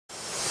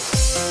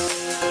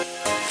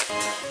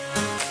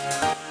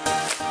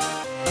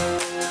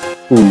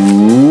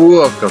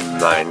Welcome,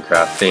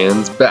 Minecraft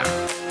fans, back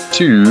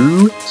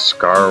to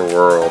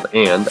Scarworld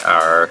and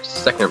our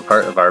second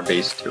part of our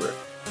base tour.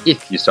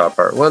 If you saw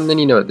part 1, then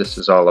you know what this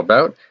is all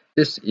about.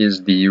 This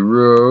is the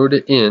road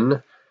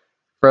in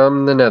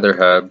from the Nether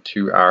Hub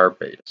to our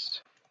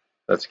base.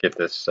 Let's get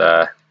this,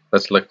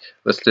 let's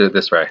do it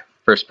this way,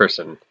 first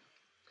person.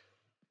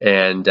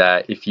 And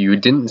if you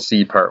didn't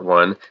see part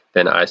 1,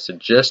 then I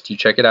suggest you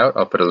check it out.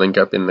 I'll put a link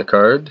up in the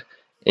card,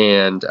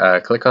 and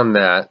click on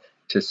that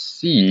to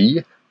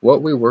see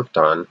what we worked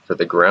on for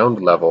the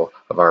ground level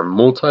of our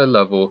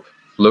multi-level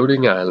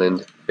floating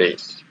island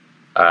base.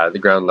 The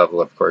ground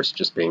level, of course,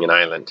 just being an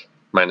island,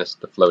 minus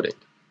the floating.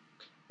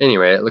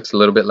 Anyway, it looks a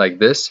little bit like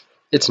this.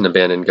 It's an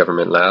abandoned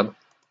government lab.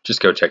 Just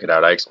go check it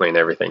out. I explain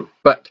everything.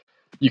 But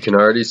you can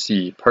already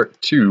see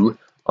part 2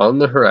 on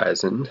the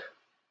horizon,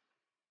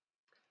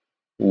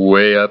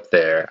 way up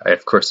there.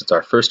 Of course, it's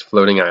our first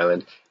floating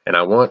island, and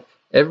I want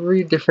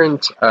every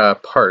different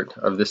part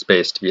of this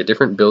base to be a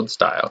different build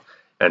style.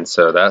 And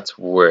so that's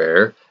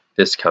where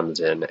this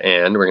comes in,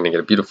 and we're going to get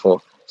a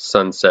beautiful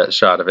sunset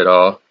shot of it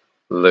all.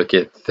 Look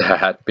at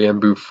that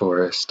bamboo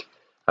forest.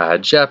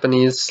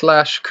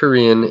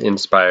 Japanese/Korean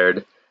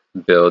inspired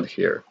build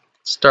here.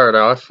 Start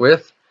off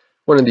with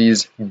one of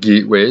these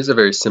gateways, a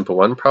very simple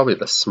one, probably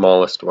the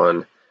smallest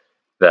one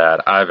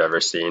that I've ever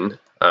seen.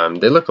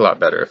 They look a lot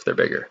better if they're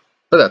bigger,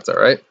 but that's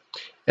alright.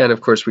 And of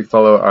course we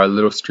follow our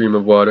little stream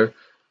of water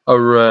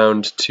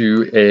around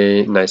to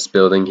a nice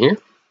building here.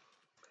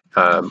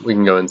 We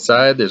can go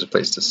inside. There's a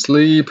place to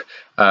sleep.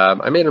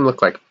 I made them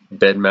look like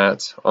bed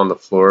mats on the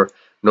floor.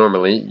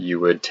 Normally you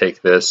would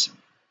take this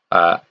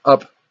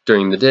up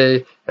during the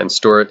day and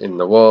store it in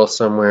the wall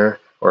somewhere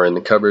or in the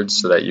cupboards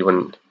so that you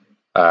wouldn't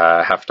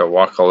have to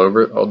walk all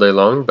over it all day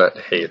long, but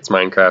hey, it's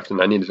Minecraft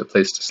and I needed a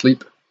place to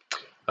sleep.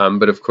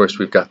 But of course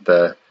we've got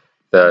the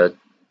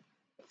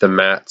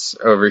mats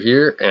over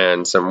here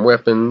and some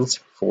weapons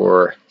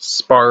for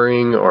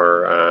sparring,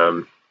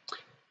 or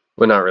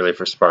well, not really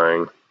for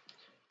sparring.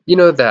 You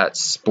know that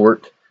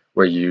sport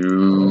where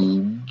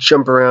you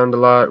jump around a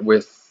lot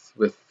with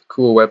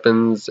cool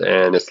weapons,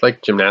 and it's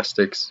like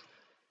gymnastics,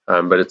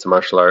 but it's a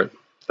martial art.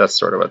 That's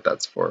sort of what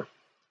that's for.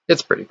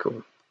 It's pretty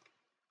cool.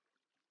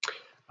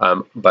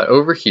 But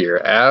over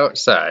here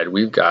outside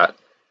we've got,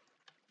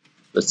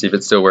 let's see if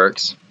it still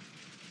works,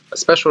 a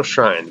special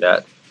shrine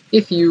that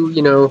if you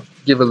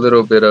give a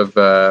little bit of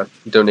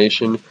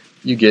donation,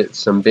 you get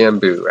some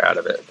bamboo out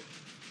of it.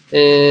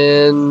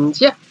 And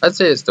yeah, I'd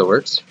say it still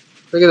works.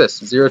 Look at this,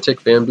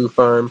 zero-tick bamboo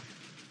farm,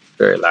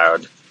 very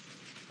loud.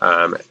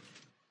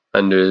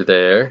 Under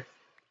there,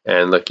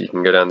 and look, you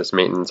can go down this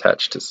maintenance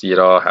hatch to see it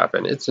all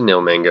happen. It's a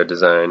nail mango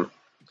design,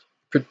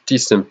 pretty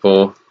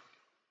simple.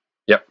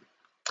 Yep.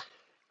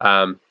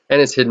 And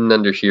it's hidden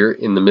under here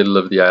in the middle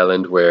of the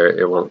island where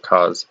it won't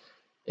cause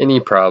any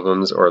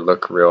problems or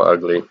look real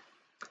ugly.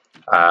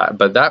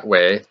 But that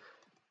way,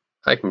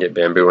 I can get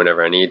bamboo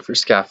whenever I need for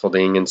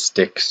scaffolding and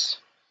sticks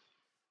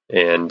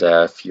and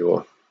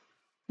fuel.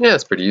 Yeah,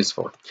 it's pretty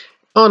useful.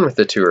 On with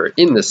the tour.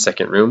 In this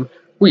second room,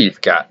 we've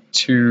got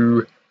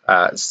 2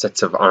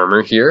 sets of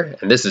armor here,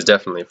 and this is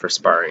definitely for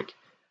sparring.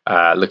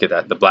 Look at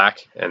that, the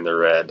black and the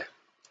red.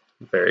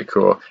 Very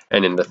cool.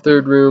 And in the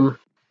third room,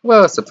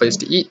 well, it's a place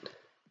to eat.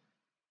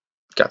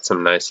 Got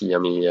some nice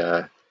yummy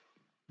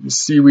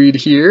seaweed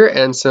here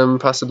and some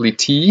possibly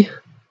tea.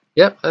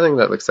 Yep, I think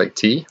that looks like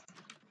tea.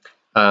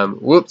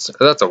 Whoops,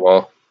 that's a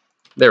wall.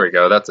 There we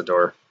go, that's a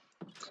door.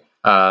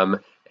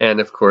 And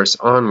of course,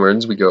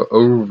 onwards we go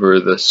over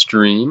the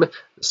stream,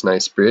 this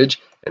nice bridge,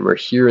 and we're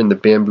here in the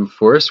bamboo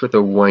forest with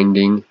a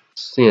winding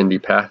sandy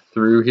path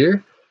through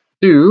here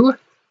to,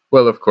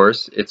 well, of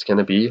course, it's going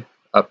to be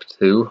up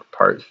to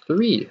part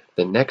 3,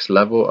 the next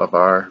level of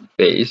our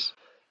base,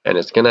 and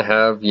it's going to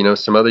have,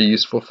 some other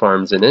useful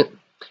farms in it,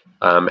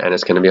 and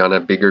it's going to be on a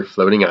bigger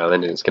floating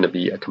island, and it's going to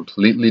be a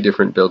completely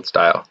different build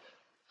style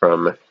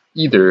from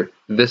either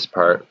this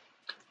part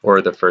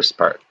or the first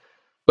part.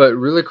 But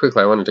really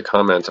quickly, I wanted to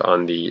comment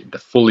on the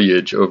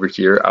foliage over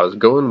here. I was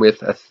going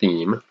with a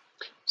theme,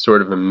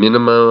 sort of a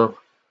minimal,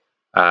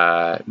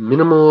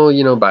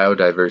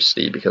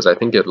 biodiversity, because I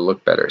think it'll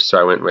look better. So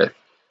I went with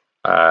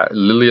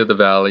lily of the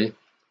valley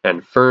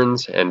and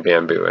ferns and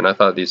bamboo, and I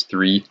thought these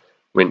 3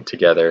 went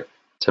together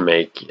to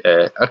make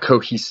a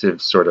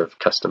cohesive sort of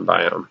custom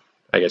biome,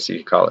 I guess you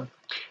could call it.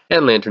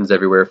 And lanterns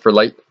everywhere for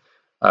light.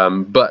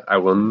 But I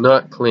will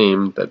not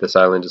claim that this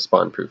island is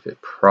spawn proof. It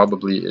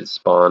probably is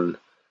spawn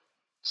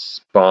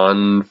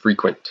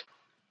frequent.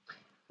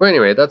 Well,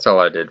 anyway, that's all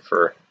I did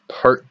for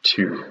part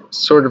 2,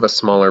 sort of a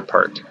smaller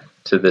part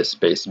to this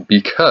base,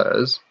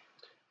 because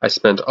I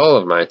spent all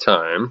of my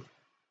time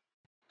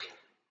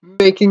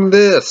making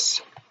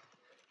this.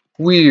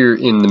 We're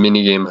in the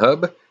minigame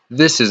hub.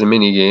 This is a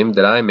minigame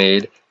that I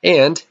made,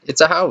 and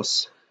it's a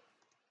house.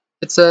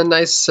 It's a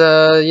nice,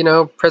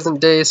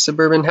 present day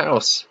suburban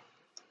house.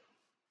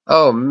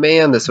 Oh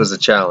man, this was a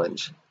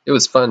challenge. It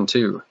was fun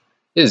too.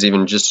 It is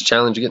even just a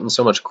challenge getting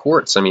so much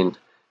quartz. I mean,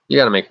 you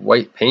gotta make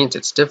white paint,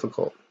 it's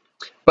difficult.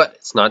 But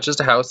it's not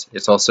just a house,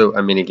 it's also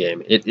a mini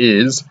game. It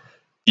is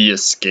The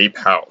escape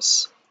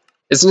house.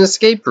 It's an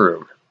escape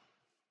room.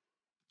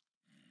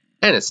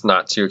 And it's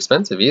not too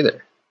expensive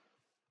either.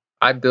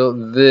 I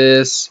built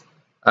this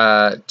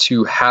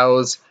to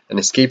house an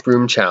escape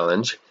room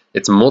challenge.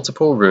 It's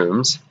multiple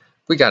rooms.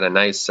 We got a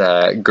nice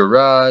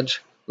garage,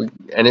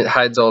 and it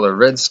hides all the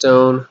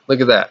redstone.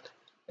 Look at that.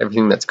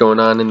 Everything that's going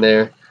on in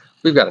there.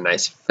 We've got a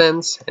nice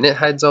fence, and it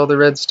hides all the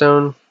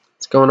redstone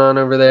that's going on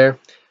over there.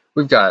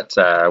 We've got,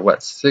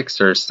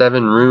 6 or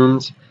 7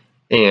 rooms,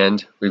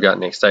 and we've got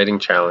an exciting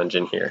challenge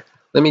in here.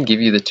 Let me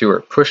give you the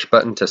tour. Push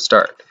button to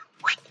start.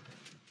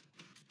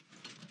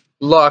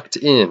 Locked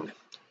in.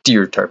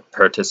 Dear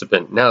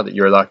participant, now that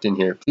you're locked in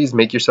here, please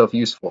make yourself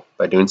useful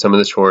by doing some of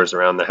the chores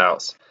around the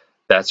house.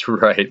 That's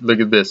right,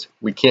 look at this.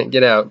 We can't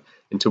get out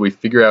until we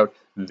figure out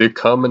the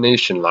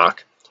combination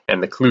lock,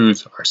 and the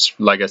clues are,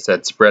 like I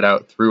said, spread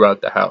out throughout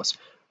the house.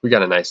 We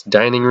got a nice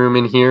dining room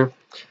in here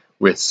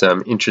with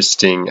some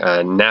interesting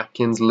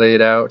napkins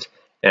laid out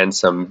and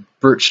some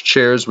birch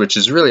chairs, which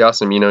is really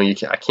awesome. You know,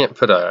 I can't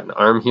put an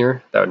arm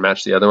here that would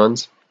match the other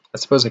ones. I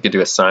suppose I could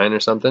do a sign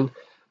or something.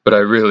 But I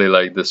really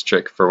like this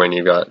trick for when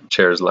you've got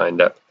chairs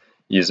lined up.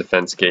 Use a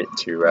fence gate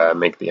to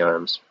make the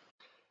arms.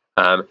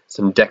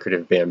 Some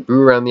decorative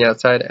bamboo around the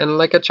outside and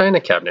like a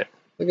china cabinet.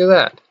 Look at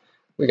that.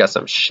 We got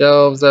some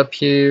shelves up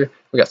here.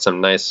 We got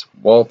some nice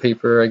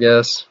wallpaper, I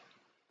guess.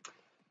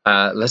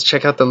 Let's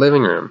check out the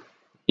living room.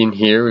 In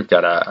here we've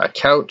got a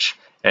couch,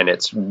 and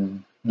it's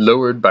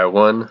lowered by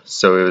 1,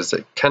 so it was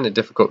kind of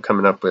difficult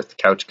coming up with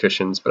couch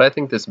cushions, but I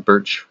think this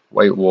birch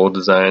white wool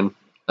design,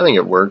 I think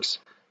it works.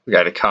 We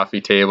got a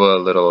coffee table,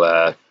 a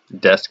little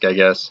desk, I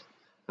guess,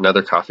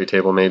 another coffee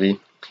table maybe,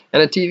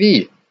 and a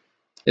TV.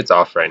 It's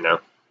off right now.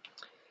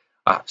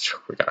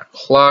 We got a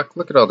clock.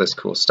 Look at all this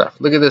cool stuff.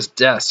 Look at this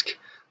desk.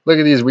 Look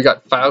at these. We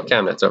got file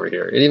cabinets over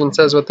here. It even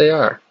says what they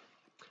are.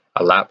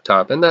 A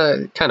laptop, and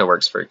that kind of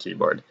works for a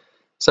keyboard.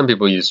 Some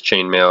people use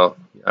chainmail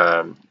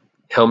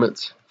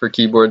helmets for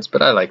keyboards,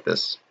 but I like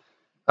this.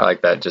 I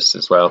like that just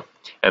as well.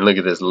 And look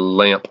at this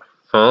lamp,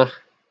 huh?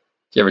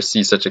 You ever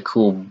see such a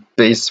cool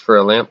base for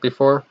a lamp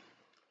before?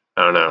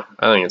 I don't know.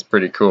 I think it's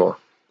pretty cool.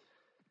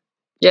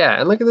 Yeah,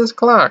 and look at this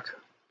clock.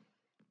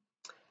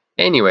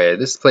 Anyway,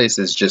 this place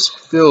is just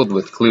filled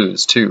with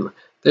clues, too.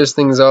 There's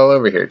things all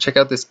over here. Check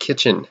out this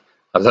kitchen.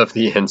 I love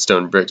the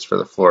endstone bricks for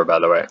the floor, by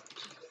the way.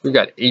 We've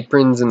got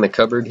aprons in the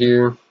cupboard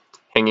here,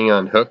 hanging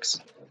on hooks.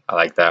 I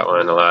like that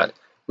one a lot.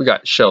 We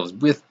got shelves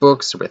with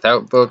books,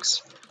 without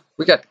books.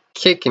 We got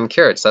cake and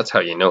carrots. That's how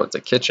you know it's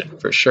a kitchen,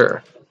 for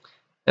sure.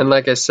 And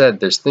like I said,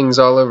 there's things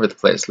all over the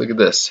place. Look at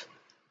this.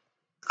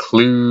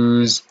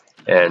 Clues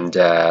and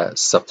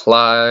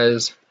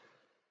supplies.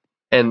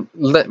 And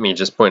let me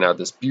just point out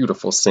this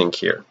beautiful sink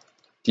here.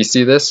 Do you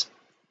see this?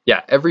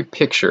 Yeah, every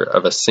picture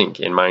of a sink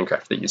in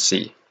Minecraft that you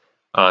see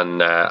on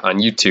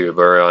YouTube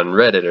or on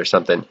Reddit or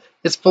something,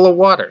 it's full of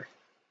water.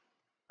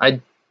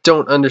 I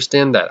don't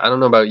understand that. I don't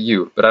know about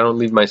you, but I don't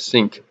leave my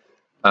sink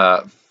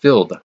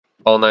filled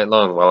all night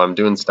long while I'm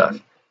doing stuff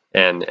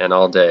and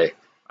all day.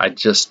 I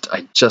just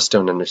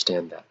don't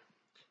understand that.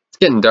 It's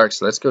getting dark,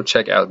 so let's go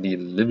check out the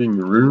living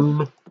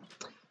room.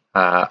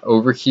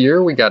 Over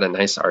here, we got a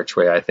nice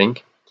archway, I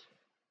think.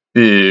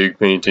 Big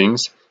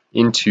paintings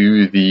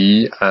into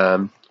the,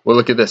 well,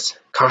 look at this.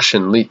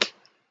 Caution, leak.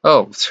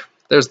 Oh,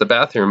 there's the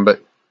bathroom,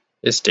 but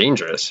it's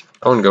dangerous.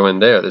 I wouldn't go in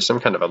there. There's some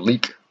kind of a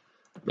leak.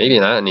 Maybe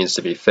that needs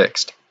to be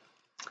fixed.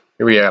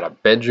 Here we got a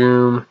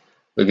bedroom.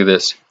 Look at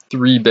this.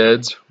 3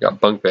 beds. We got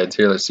bunk beds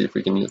here. Let's see if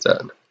we can use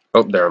that.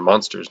 Oh, there are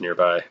monsters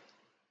nearby.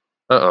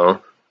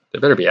 Uh-oh. They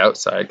better be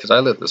outside because I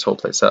lit this whole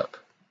place up.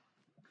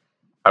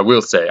 I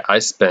will say I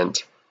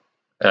spent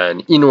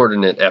an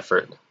inordinate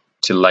effort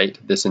to light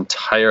this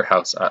entire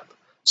house up.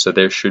 So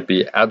there should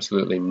be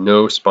absolutely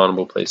no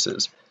spawnable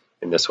places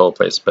in this whole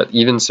place. But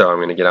even so, I'm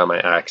going to get out my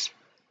axe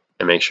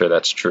and make sure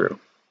that's true.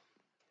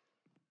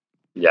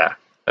 Yeah,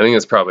 I think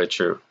that's probably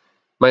true.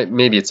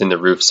 Maybe it's in the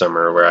roof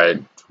somewhere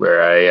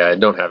where I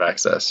don't have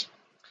access.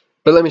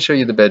 But let me show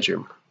you the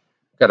bedroom.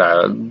 Got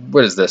a,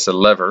 what is this? A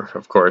lever,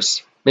 of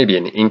course. Maybe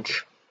an ink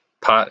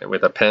pot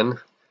with a pen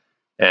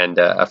and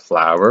a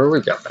flower.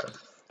 We've got a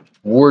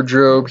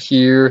wardrobe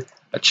here,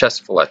 a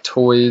chest full of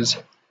toys.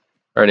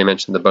 I already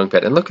mentioned the bunk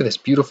bed. And look at this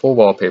beautiful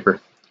wallpaper.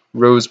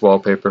 Rose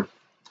wallpaper.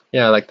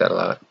 Yeah, I like that a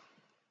lot.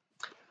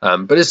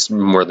 But it's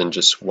more than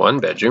just one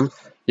bedroom.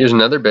 Here's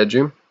another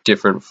bedroom.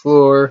 Different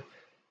floor.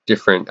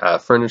 Different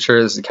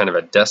furniture. This is kind of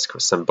a desk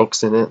with some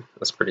books in it.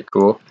 That's pretty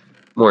cool.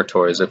 More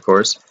toys, of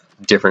course.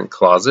 Different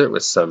closet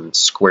with some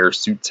square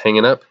suits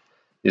hanging up.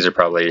 These are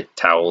probably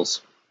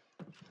towels.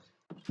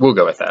 We'll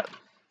go with that.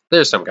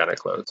 There's some kind of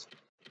clothes.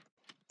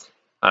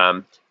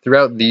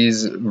 Throughout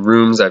these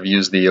rooms, I've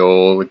used the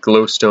old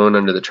glowstone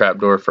under the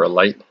trapdoor for a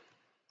light.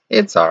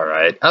 It's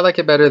alright. I like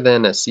it better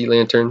than a sea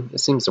lantern. It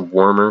seems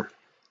warmer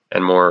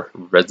and more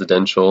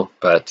residential,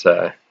 but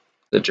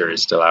the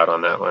jury's still out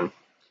on that one.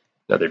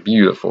 Another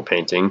beautiful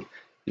painting.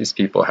 These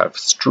people have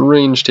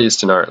strange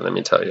taste in art, let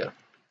me tell you.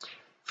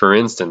 For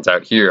instance,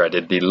 out here I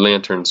did the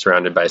lantern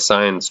surrounded by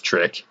signs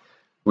trick,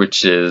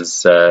 which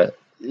is,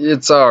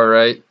 it's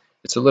alright.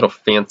 It's a little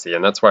fancy,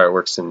 and that's why it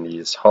works in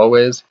these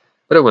hallways,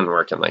 but it wouldn't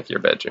work in like your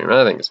bedroom.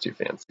 I think it's too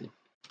fancy.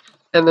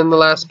 And then the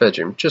last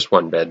bedroom, just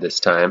one bed this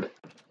time,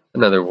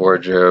 another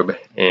wardrobe,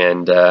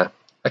 and a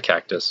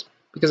cactus,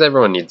 because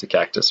everyone needs a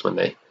cactus when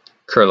they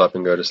curl up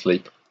and go to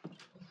sleep.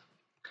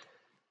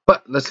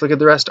 But let's look at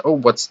the rest. Oh,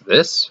 what's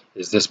this?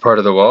 Is this part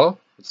of the wall?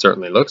 It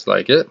certainly looks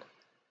like it.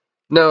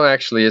 No,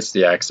 actually, it's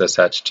the access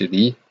hatch to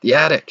the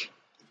attic.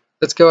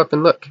 Let's go up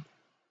and look.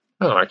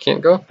 Oh, I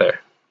can't go up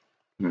there.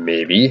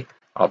 Maybe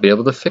I'll be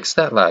able to fix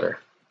that ladder.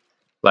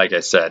 Like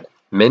I said,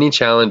 many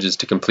challenges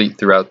to complete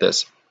throughout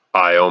this.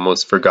 I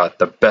almost forgot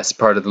the best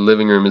part of the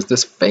living room is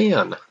this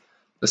fan.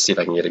 Let's see if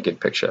I can get a good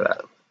picture of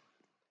that.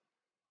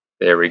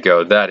 There we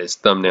go. That is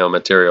thumbnail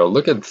material.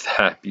 Look at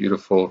that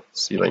beautiful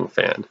ceiling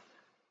fan.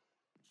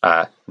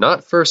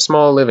 Not for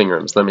small living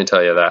rooms, let me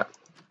tell you that.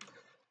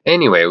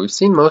 Anyway, we've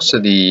seen most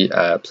of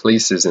the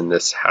places in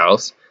this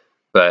house,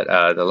 but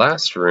the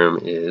last room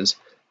is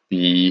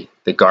the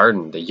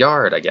garden, the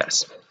yard, I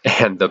guess.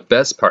 And the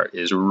best part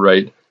is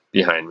right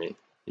behind me.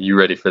 Are you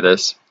ready for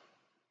this?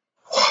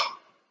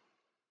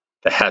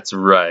 That's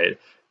right.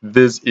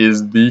 This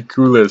is the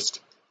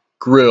coolest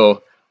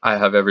grill I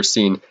have ever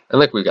seen. And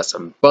look, we've got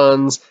some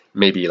buns,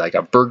 maybe like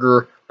a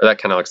burger, or that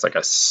kind of looks like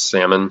a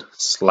salmon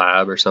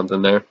slab or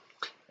something there.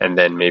 And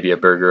then maybe a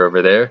burger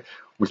over there.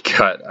 We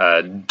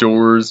got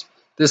doors.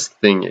 This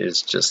thing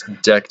is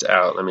just decked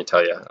out, let me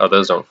tell you. Oh,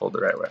 those don't fold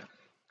the right way.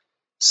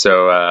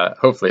 So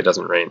hopefully it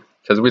doesn't rain,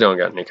 because we don't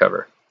got any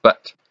cover.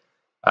 But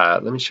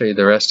let me show you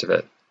the rest of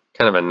it.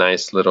 Kind of a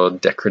nice little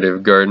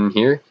decorative garden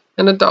here,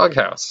 and a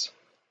doghouse.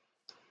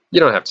 You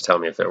don't have to tell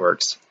me if it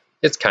works.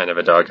 It's kind of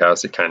a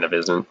doghouse, it kind of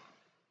isn't.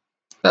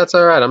 That's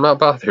alright, I'm not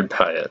bothered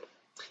by it.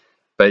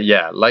 But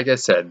yeah, like I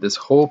said, this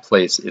whole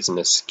place is an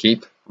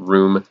escape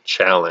room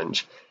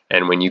challenge.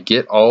 And when you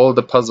get all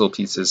the puzzle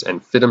pieces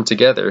and fit them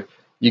together,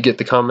 you get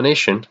the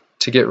combination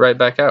to get right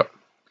back out.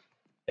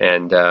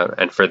 And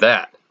for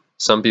that,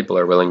 some people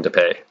are willing to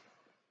pay.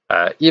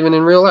 Even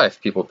in real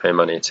life, people pay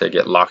money to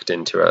get locked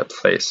into a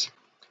place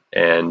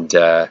and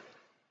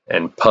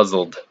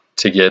puzzled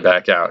to get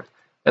back out.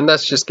 And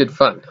that's just good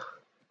fun.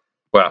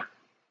 Well,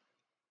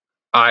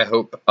 I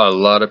hope a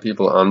lot of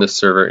people on this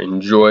server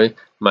enjoy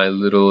my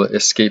little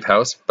escape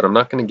house, but I'm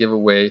not going to give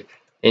away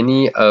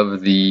any of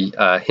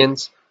the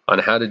hints on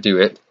how to do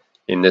it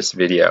in this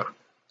video.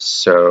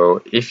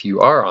 So if you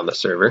are on the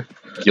server,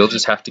 you'll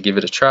just have to give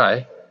it a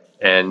try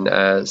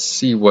and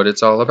see what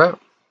it's all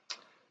about.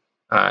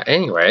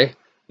 Anyway,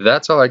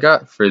 that's all I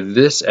got for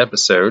this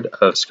episode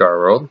of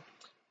Scarworld.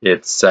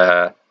 It's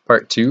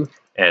part 2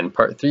 and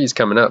part 3 is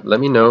coming up. Let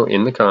me know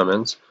in the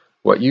comments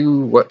what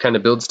kind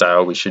of build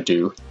style we should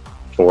do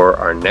for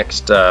our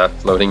next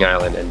floating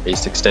island and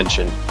base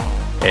extension,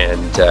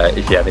 and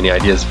if you have any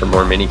ideas for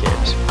more mini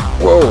games.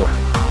 Whoa!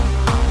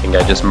 I think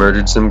I just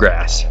murdered some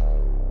grass.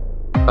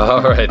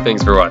 Alright,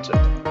 thanks for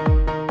watching.